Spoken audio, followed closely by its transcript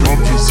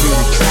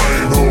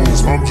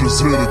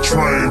just here to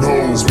train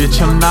hoes.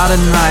 Bitch, I'm not a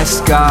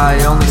nice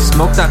guy, only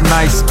smoke that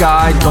nice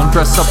guy. Don't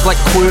dress up like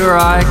Queer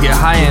Eye, get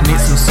high and eat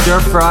some stir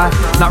fry.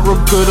 Not real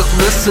good at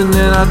listening,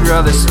 I'd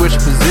rather switch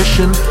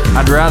position.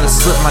 I'd rather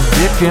slip my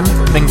dick in,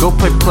 than go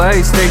play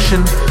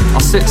PlayStation.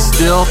 I'll sit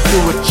still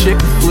through a chick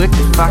flick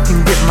if I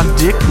can get my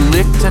dick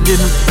licked. I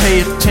didn't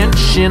pay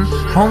attention,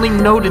 only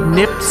noted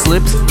nip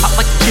slips. Hot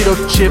like Cheeto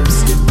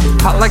chips,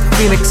 hot like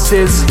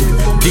Phoenixes.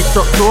 Deep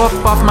throat, go up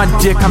off my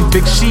dick, I'm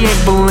big, she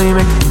ain't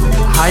bulimic.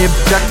 I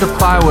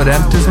objectify what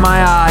enters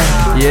my eye.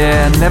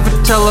 Yeah, never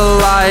tell a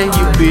lie,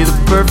 you be the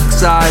perfect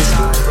size.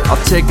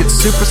 I'll take it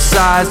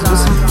supersized with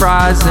some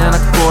fries and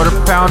a quarter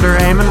pounder.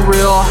 Aiming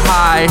real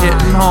high,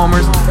 hitting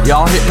homers,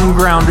 y'all hitting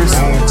grounders.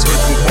 I'll take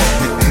 'em up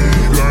to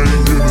eat, I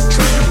ain't